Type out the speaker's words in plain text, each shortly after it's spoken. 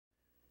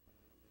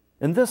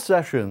In this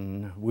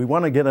session, we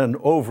want to get an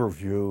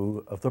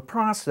overview of the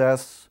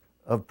process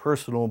of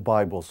personal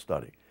Bible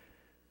study.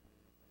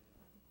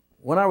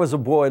 When I was a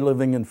boy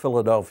living in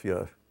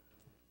Philadelphia,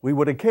 we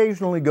would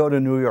occasionally go to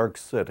New York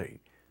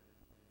City.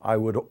 I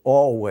would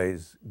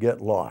always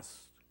get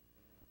lost.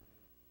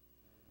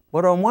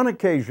 But on one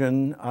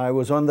occasion, I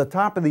was on the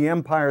top of the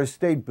Empire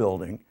State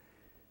Building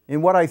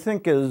in what I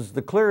think is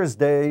the clearest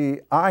day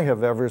I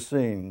have ever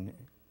seen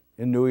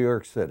in New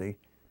York City.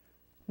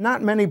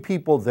 Not many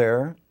people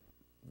there.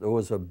 There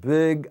was a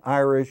big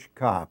Irish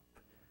cop.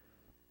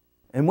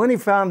 And when he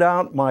found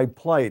out my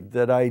plight,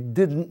 that I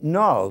didn't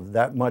know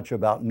that much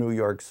about New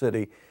York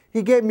City,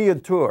 he gave me a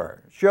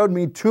tour, showed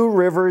me two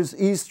rivers,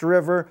 East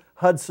River,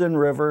 Hudson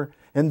River,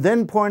 and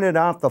then pointed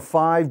out the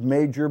 5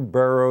 major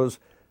boroughs,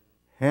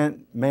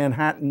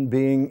 Manhattan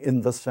being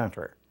in the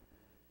center.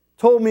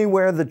 Told me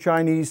where the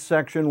Chinese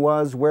section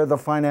was, where the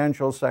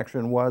financial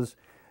section was,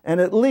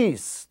 and at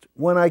least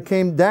when I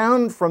came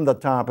down from the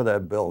top of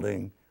that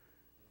building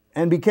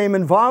and became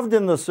involved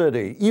in the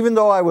city, even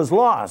though I was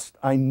lost,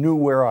 I knew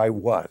where I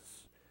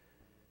was.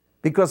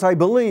 Because I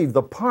believe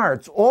the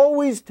parts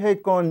always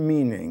take on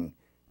meaning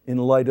in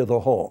light of the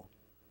whole.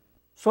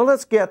 So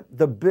let's get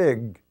the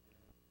big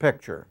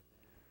picture.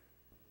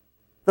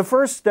 The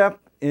first step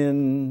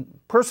in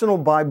personal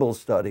Bible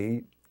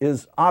study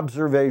is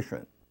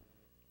observation.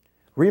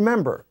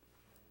 Remember,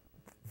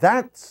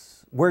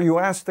 that's where you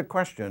ask the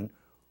question,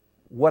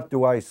 what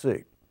do I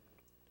see?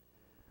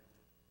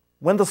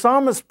 When the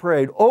psalmist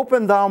prayed,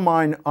 "Open thou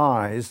mine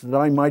eyes, that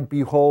I might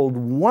behold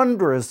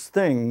wondrous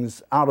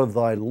things out of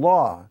thy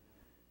law,"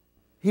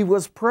 he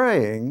was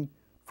praying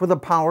for the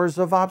powers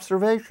of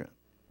observation.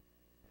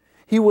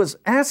 He was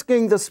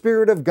asking the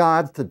Spirit of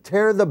God to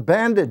tear the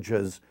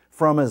bandages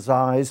from his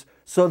eyes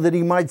so that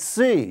he might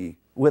see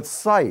with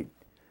sight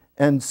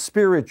and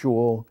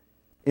spiritual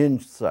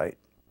insight.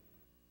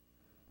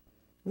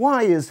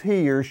 Why is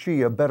he or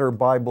she a better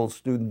Bible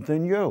student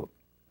than you?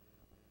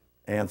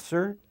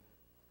 Answer: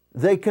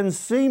 they can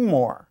see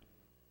more.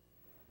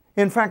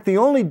 In fact, the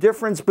only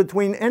difference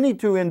between any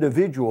two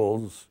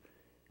individuals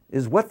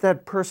is what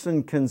that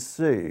person can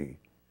see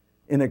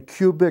in a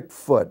cubic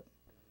foot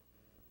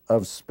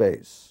of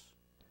space.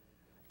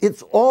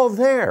 It's all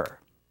there,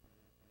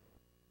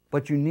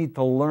 but you need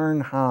to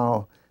learn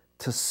how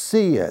to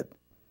see it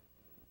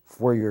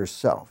for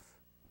yourself.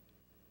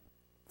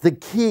 The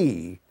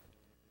key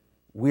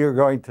we are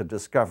going to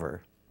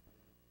discover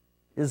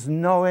is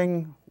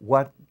knowing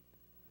what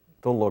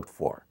to look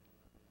for.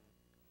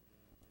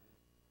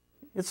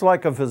 It's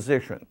like a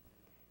physician.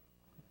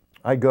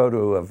 I go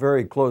to a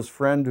very close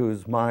friend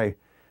who's my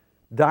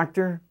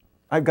doctor.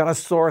 I've got a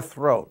sore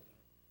throat.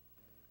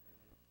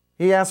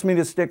 He asks me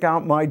to stick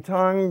out my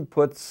tongue,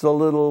 puts a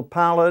little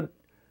palette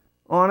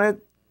on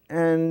it,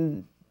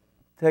 and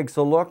takes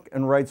a look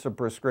and writes a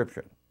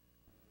prescription.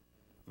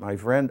 My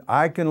friend,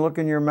 I can look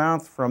in your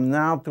mouth from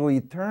now to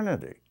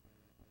eternity.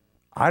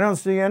 I don't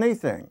see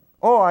anything.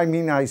 Oh,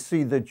 I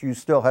see that you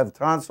still have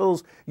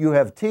tonsils, you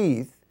have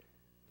teeth,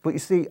 but you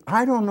see,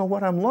 I don't know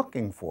what I'm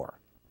looking for.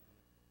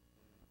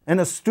 And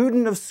a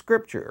student of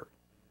Scripture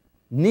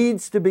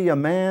needs to be a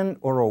man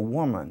or a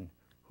woman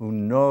who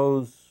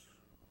knows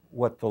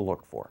what to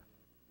look for.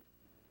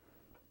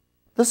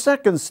 The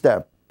second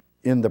step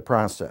in the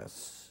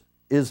process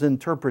is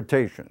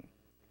interpretation.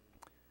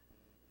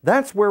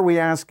 That's where we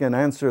ask and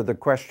answer the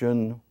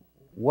question,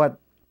 what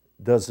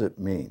does it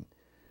mean?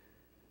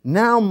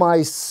 Now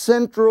my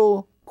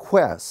central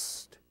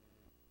quest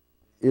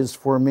is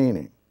for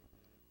meaning.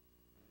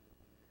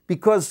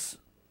 Because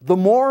the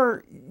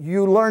more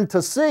you learn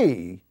to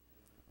see,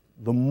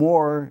 the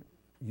more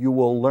you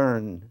will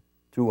learn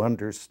to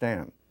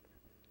understand.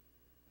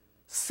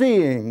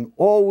 Seeing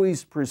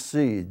always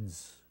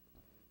precedes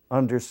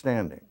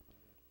understanding.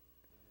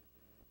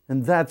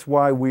 And that's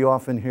why we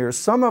often hear,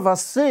 some of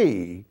us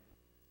see,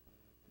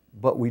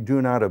 but we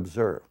do not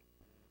observe.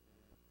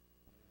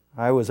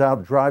 I was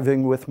out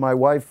driving with my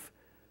wife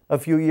a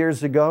few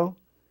years ago,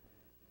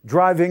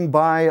 driving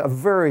by a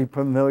very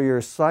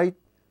familiar sight.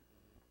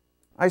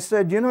 I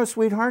said, "You know,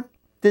 sweetheart,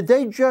 did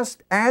they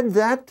just add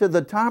that to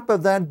the top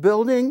of that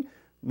building?"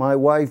 My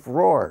wife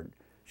roared.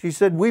 She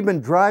said, "We've been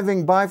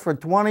driving by for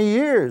 20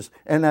 years,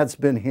 and that's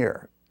been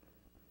here."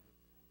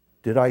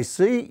 Did I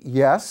see?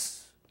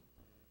 Yes,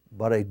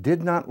 but I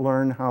did not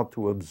learn how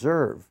to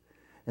observe.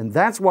 And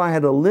that's why I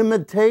had a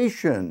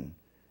limitation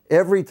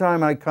every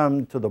time I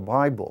come to the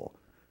Bible,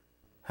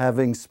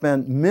 having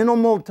spent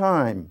minimal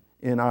time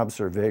in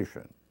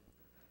observation.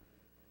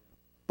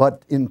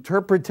 But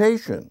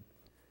interpretation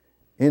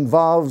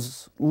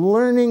involves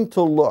learning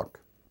to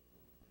look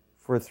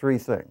for 3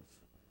 things.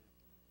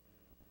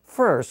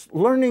 First,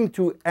 learning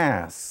to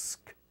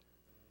ask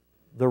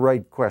the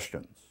right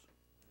questions.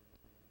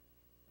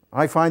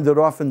 I find that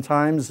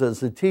oftentimes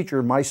as a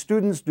teacher, my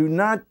students do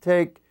not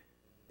take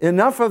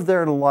enough of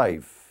their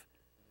life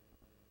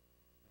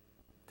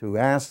to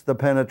ask the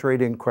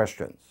penetrating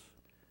questions,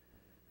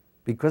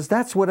 because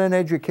that's what an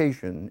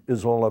education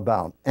is all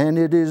about. And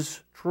it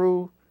is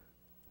true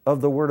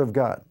of the Word of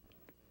God.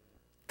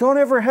 Don't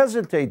ever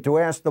hesitate to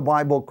ask the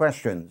Bible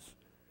questions.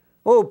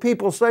 Oh,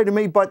 people say to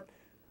me, but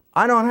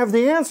I don't have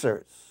the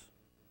answers.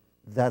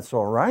 That's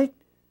all right.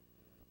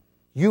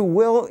 You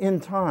will in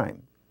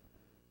time.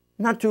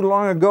 Not too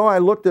long ago, I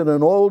looked at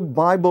an old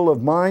Bible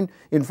of mine.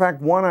 In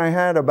fact, one I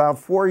had about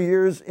 4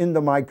 years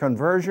into my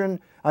conversion.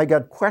 I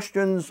got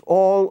questions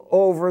all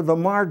over the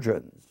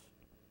margins.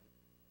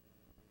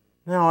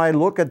 Now, I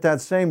look at that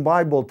same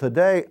Bible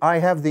today, I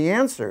have the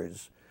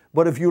answers.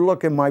 But if you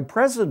look in my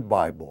present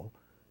Bible,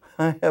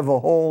 I have a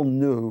whole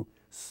new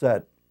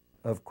set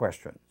of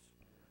questions.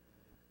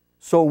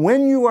 So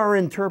when you are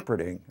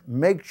interpreting,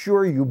 make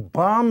sure you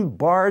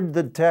bombard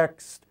the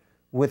text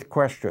with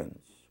questions.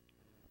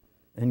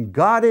 And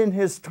God in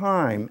His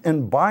time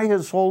and by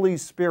His Holy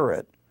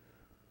Spirit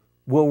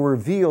will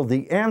reveal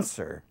the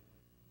answer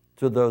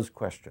to those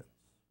questions.